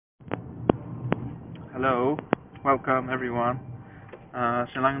Hello, welcome everyone.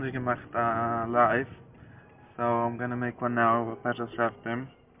 Schon lange nicht gemacht live, so I'm gonna make one now with Shoftim,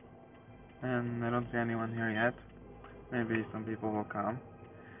 and I don't see anyone here yet. Maybe some people will come.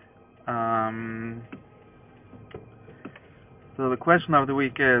 So the question of the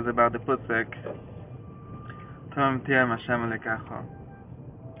week is about the Pusik, Teye,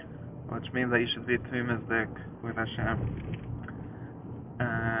 which means that you should be Tamimistic with Hashem.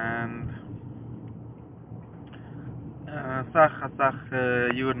 And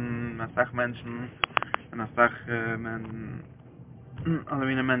Asach Juden, Asach Menschen, and Asach alle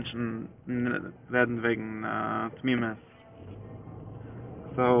meine Menschen werden wegen Tamimis.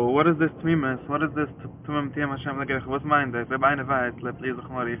 So what is this Tamimis? What is this Tumim Tiyam Hashem Legech? What's mine this? If eine weiß, please sich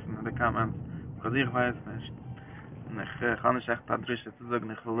mal riefen in the comments, because ich weiß nicht. Und ich kann nicht echt adresse zu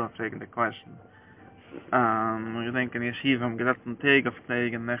sagen, ich will nur fragen die question. Ich denke, in Yeshiva haben gesetzt einen Tag auf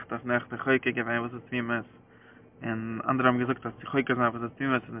Tag, und Nacht auf Nacht, ich heute gewähnt, was ist Tamimis. Und andere haben gesagt, dass ich heute sagen, was ist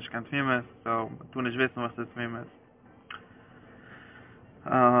Tamimis, und ich kann Tamimis, so tun ich wissen, was ist Tamimis.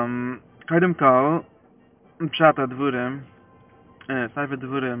 Kaidem Kal, Pshat Advurim, Seifer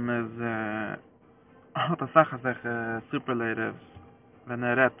Advurim is hat a Sache sich superlatives, wenn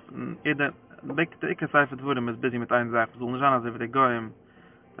redt. Jeder, the Ikke Seifer Advurim is busy mit einer Sache, so nicht an, als if they go him,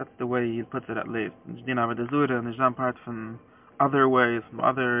 that's the way he puts it at least. Nicht die Name der Zure, und nicht dann part von other ways, from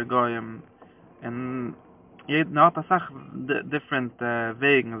other goyim, and jeder hat a Sache different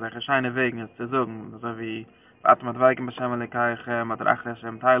Wegen, solche scheine Wegen ist zu sagen, so wie Atmat Weiken Bashem Lekaychem, oder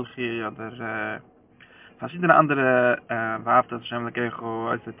Achreshem Teilchi, oder verschiedene andere Wahrhaftas Hashem Lekaycho,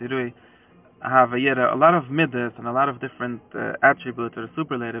 Oise Tirui, have a lot of middas and a lot of different attributes or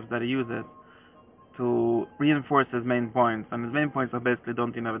superlatives that he uses to reinforce his main points. And his main points are basically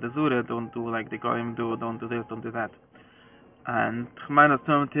don't do the Zure, don't do like the Goyim do, don't do this, don't do that. And Chmeina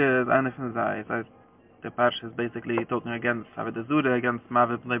Tumtir is eine von sei. Das heißt, the Parsh is basically talking against the Zure, against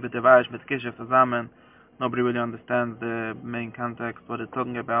Mavet Lebet Devaish, mit Kishev zusammen. Nobody really understands the main context, what it's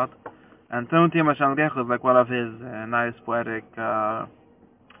talking about. And Tumtir Mashal Gech is like one of his nice poetic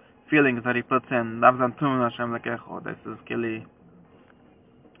feelings that he puts in. Navzan Tum Hashem Lekecho. This is Kili,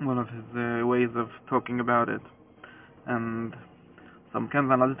 one of his ways of talking about it. And some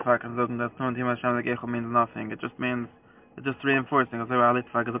Kenzan Alitzvak have spoken that Tum Hashem Lekecho means nothing. It just means, it's just reinforcing. As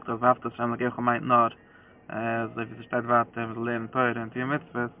Alitzvak has looked at Vaftas Hashem Lekecho might not. As if it's a Stadvat, Lein Toyer and Tiyah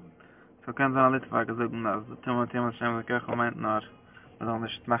Mitzvahs. So Kenzan Alitzvak has spoken that Tum Hashem Lekecho might not. We don't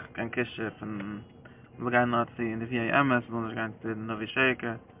just make kein Kishif, and we go not see in the VA MS, we don't just see in the Novi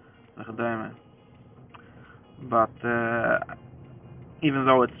Sheikah. But even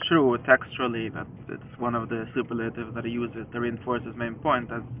though it's true textually that it's one of the superlatives that he uses to reinforce his main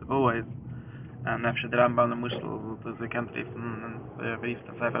point, as always, and after the Rambam the Mushal, the country from the Brief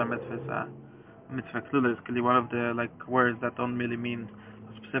to Sefer Mitzvah Klula is one of the words that don't really mean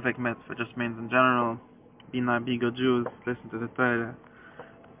a specific mitzvah, just means in general, be good Jews, listen to the Torah.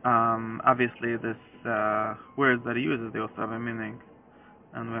 Obviously, this words that he uses, they also have a meaning.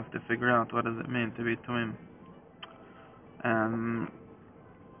 And we have to figure out what does it mean to be Tamim. In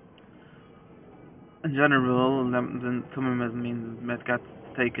general, the Tamim means it got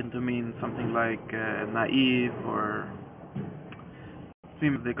taken to mean something like naive or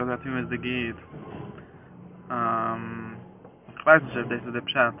Tamim, because Tamim is the Gid. Ich weiß nicht, if this is the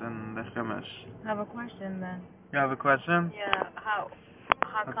Pshat and the Chumash. I have a question then. You have a question? Yeah, how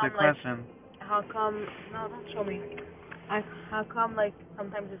What's come the question? how come no, don't show me. How come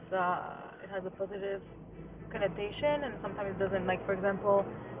sometimes it's it has a positive connotation and sometimes it doesn't, for example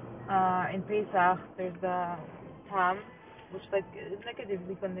in Pesach there's the Tam, which is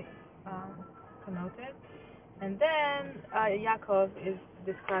negatively connoted, and then Yaakov is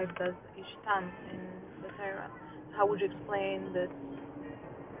described as Ishtam in the Torah. How would you explain this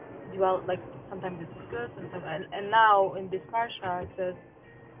dual, sometimes it's good and now in this parsha it says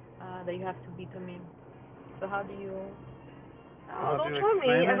that you have to be Tamim. So how do you don't show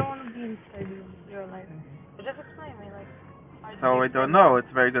me. I don't want to be inside your life. But just explain me, So I don't know. It's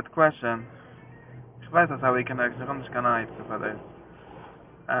a very good question. Ich weiß, how we can actually understand for this.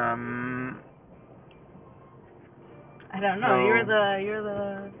 I don't know. So, you're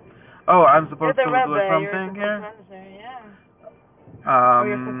the. Oh, I'm supposed to do something here. Or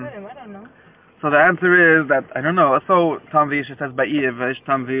you're Chassidim, I don't know. So the answer is that I don't know. So Tam V'Yish says by Eve, V'Yish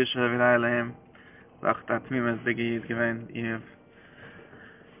Tam V'Yish V'Layim. That Tamimis Biggie is given Eve.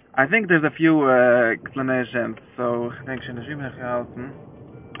 I think there's a few explanations, so I think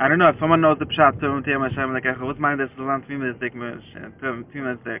I don't know if someone knows the Pshat to Tiyam Hashem Lekecho. What's mine? This is on Tamimis Dik. I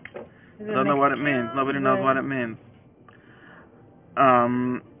don't know what it means. Nobody knows what it means.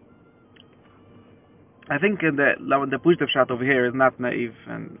 I think the positive shot over here is not naive,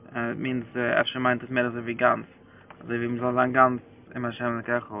 and it means after mind is made as a vegan. Also wie so lang ganz immer schön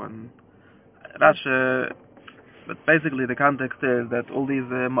kecho and Rashi. But basically the context is that all these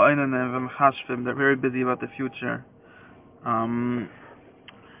ma'ainen and machashvim, they're very busy about the future, and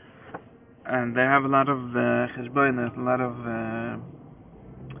they have a lot of cheshbonos, a lot of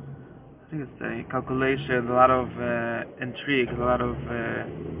I think it's a calculation, a lot of intrigues, a lot of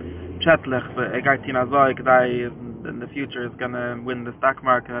chatlich. In the future is gonna win the stock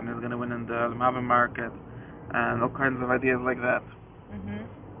market and is gonna win in the Almava market, and all kinds of ideas like that. Mhm.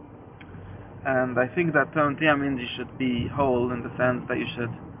 And I think that Tiyah means you should be whole in the sense that you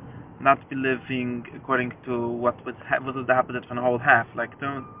should not be living according to what is the opposite from the whole half. Like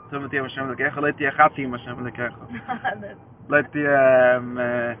Tiyah Hashem Lekecha, let Tiyah Chatzim Hashem Lekecha. Let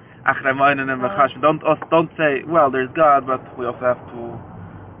Tiyah Achremoinen and Mechash. Don't say, well, there's God, but we also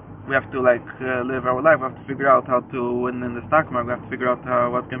have to like live our life. We have to figure out how to win in the stock market. We have to figure out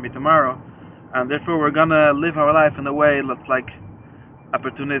what's going to be tomorrow, and therefore we're gonna live our life in a way that's like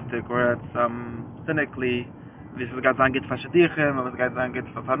opportunistic, or it's cynically. This is God's angit for shadichem, what God's angit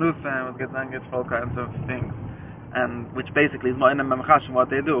for fanufim, what God's angit for all kinds of things, and which basically is mo'inem memchashim what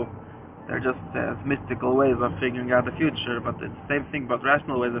they do. They're just mystical ways of figuring out the future, but it's the same thing, but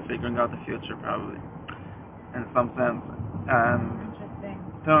rational ways of figuring out the future, probably, in some sense.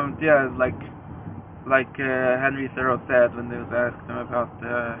 And yeah, like Henry Thoreau said when they was asked him about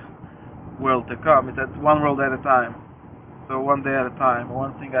the world to come, he said, one world at a time. So one day at a time,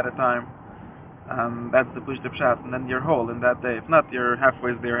 one thing at a time. That's the push the pshat, and then you're whole in that day. If not, you're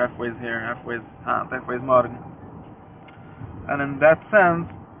halfway there, halfway here, halfway morgen. And in that sense,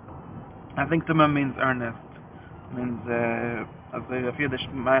 I think Tamim means earnest. It means, as I feel the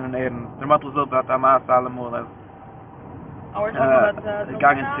meinen Ehren, der Mottel so about Amas Alamul as we're talking about the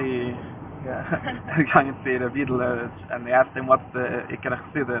Gangen see the Wiedel, and they asked him what's the Ikra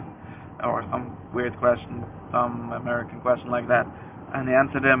Chassidut, or some weird question, some American question like that, and he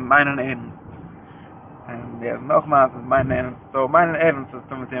answered him, meinen Ehren. And there's nogmaals is meinen Ehren. So meinen Ehren is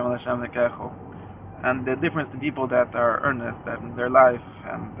Tumutiyam Hashem Lekecho. And the difference in people that are earnest in their life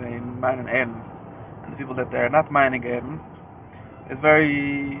and they meinen Ehren, and the people that are not meinen Ehren,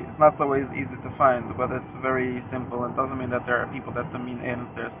 it's not always easy to find, but it's very simple. It doesn't mean that there are people that mean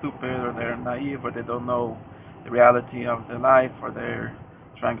Ehren, they're stupid, or they're naive, or they don't know the reality of their life, or they're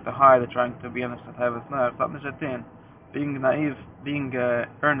trying to hide, they're trying to be honest. Being naive, being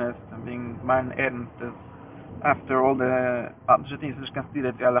earnest, and being meinen Ehren is after all the things is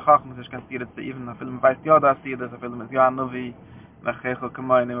considered the Alachachim is considered even a film weiß ja das hier das a film is ja novi nach Hegel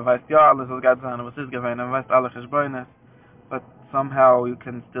gemein und weiß ja alles was Gott sagen was ist gewesen und weiß alle gesprochen, but somehow you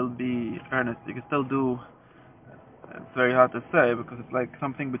can still be earnest, you can still do. It's very hard to say because it's like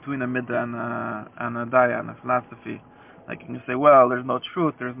something between a middah and a daya and a philosophy. Like you can say, well, there's no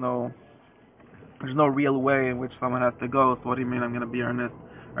truth, there's no real way in which someone has to go, so what do you mean I'm going to be earnest?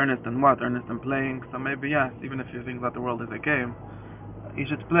 Earnest in what? Earnest in playing? So maybe yes, even if you think that the world is a game, you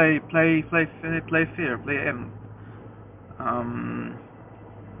should play fair, play in.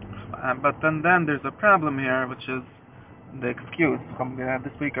 But then there's a problem here, which is the excuse.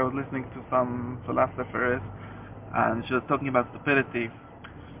 This week I was listening to some philosophers, and she was talking about stupidity,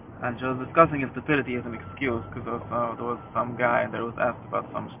 and she was discussing if stupidity is an excuse, because there was some guy that was asked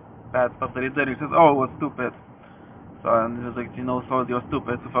about some bad stuff that he did. He says, "Oh, it was stupid." So and he was like, so you're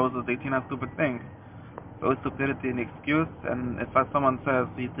stupid. Suppose it's a stupid thing. So is stupidity an excuse? And if someone says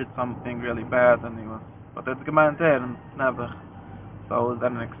he did something really bad and but it's gemeint there and never. So is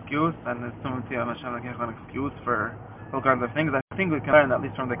that an excuse? And it's something an excuse for all kinds of things. I think we can learn at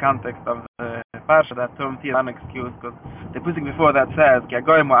least from the context of the parsha that Tiyah is an excuse, because the pusik before that says, they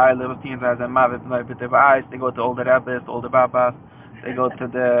go to all the rabbis, all the babas. They go to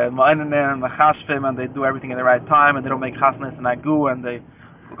the Mo'enenim, the Chashvim, and they do everything in the right time, and they don't make chasnes and agu, and they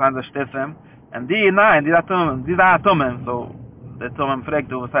all kinds of shtiffim. And die da Tumim. So the Tumim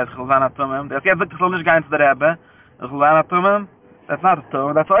fragt, was heißt Chulzana Tumim? Der jetzt wirklich soll nicht gehen zu der Rebbe. Chulzana Tumim, that's not a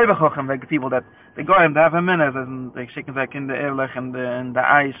Tumim, that's Oivachochem, like people that, they go in, they have a minute, and they schicken sich in the Ehrlich, in the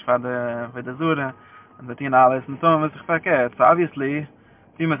Eis, for the Zure, and the Tina alles, and Tumim is sich verkehrt. So obviously,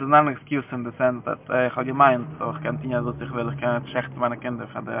 Timus is not an excuse in the sense that ich habe gemeint, so ich kann Tina so sich will, ich kann nicht schlecht meine Kinder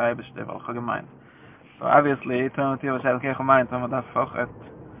von der Eibeschte, weil ich habe gemeint. So obviously, Tina wahrscheinlich ich gemeint, aber das auch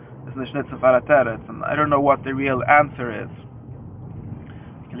ist nicht so far Territz, and I don't know what the real answer is.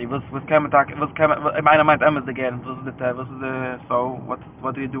 Was kann man sagen, meiner meint Emmes again, so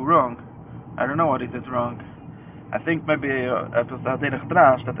what do you do wrong? I don't know what he did wrong. I think maybe it was that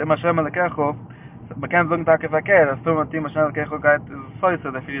immer Shem Lekecho man kann sagen, dass verkehrt, dass du mit ihm schnell geht, so ist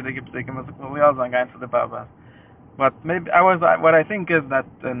der für die gibt es, we all going to the Baba. But maybe what I think is that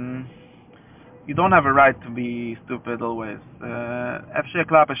you don't have a right to be stupid always. Efter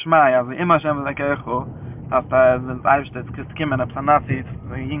klappe schmai, also immer schon mit der Echo, dass da sind Eibestetz kommen ab Nazis,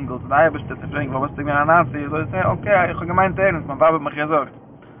 Ingels, da Eibestetz bringen, was du mir Nazi, so say, okay, ich habe gemeint, mein Baba hat mich gesagt.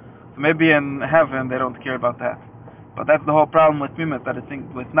 So maybe in heaven they don't care about that. But that's the whole problem with Mimas, that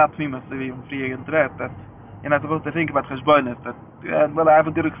it's not Mimas to be free and threat, that you're not supposed to think about Cheshbonis, that, well, I have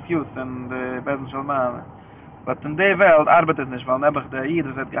a good excuse, and Bezen Shalman. But in the world, arbeitet nicht, weil nebach der Jid,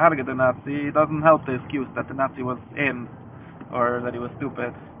 that gehargert the Nazi, doesn't help the excuse that the Nazi was in, or that he was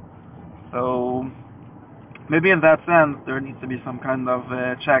stupid. So, maybe in that sense, there needs to be some kind of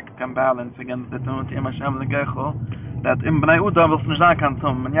check and balance against the Tye Hashem L'Gecho, that in Bnei Uda will nicht sagen kann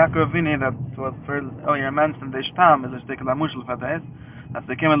zum, and Yaakov Vini, that was for earlier mentioned, the Shtam is a stick la Muschel for this, as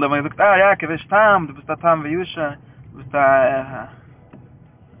they came in the way, Yaakov is Shtam, du bist da Tam V'Yusha, du bist da,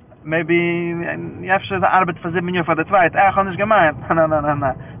 maybe, jefsche de Arbeit für 7 Jahre für der Zweit, kann nicht gemeint,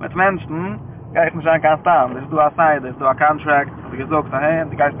 na, mit Menschen, ga ich nicht sagen kann Stam, das ist du a Side, das ist du a Contract, die gesagt, hey,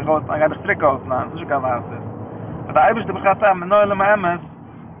 die Geist begost, dann geht der Strick aus, das ist gar was. Aber da Eibisch, die begat haben, in Neule Mahemes,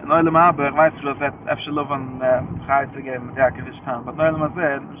 in Neule Mahaber, ich weiß nicht, dass es Efsche Lovan Gehalt zu geben mit Yaakov Ishtam, but Neule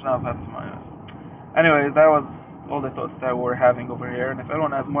Mahaber, ich weiß nicht. Anyways, that was all the thoughts that we're having over here, and if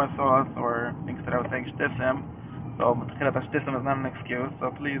anyone has more thoughts or thinks that I was saying shtisim, so that shtisim is not an excuse,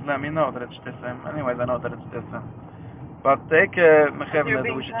 so please let me know that it's shtisim. Anyways, I know that it's shtisim. But take that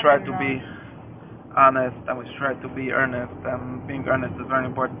we should try to be honest, and we should try to be earnest, and being earnest is very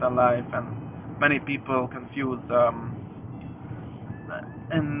important in life, and many people confuse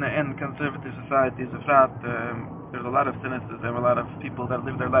in conservative societies, there's a lot of cynicism, a lot of people that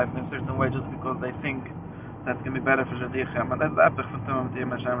live their life in a certain way just because they think that's going to be better for Jadichem, and that's the epic from Tye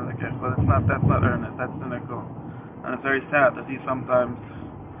Hashem L'Gecho, but that's not earnest, that's cynical. And it's very sad to see sometimes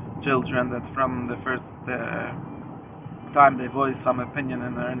children that from the first time they voice some opinion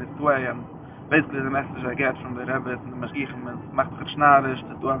in an earnest way, and basically the message I get from the Rebbe and the Mashgichim is, macht dich schnarisch,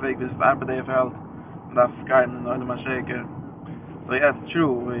 dass du am Weg bist, Arbeit fällt, und darfst keinen in Oilem HaSheker. So yes,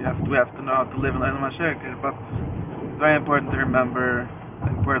 true, we have to know how to live in Oilem HaSheker, but it's very important to remember the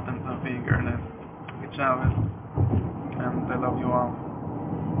importance of being earnest. Good Shabbos, and I love you all.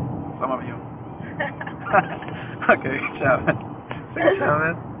 Some of you. Okay, Shabbos.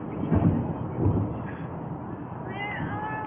 Shabbos.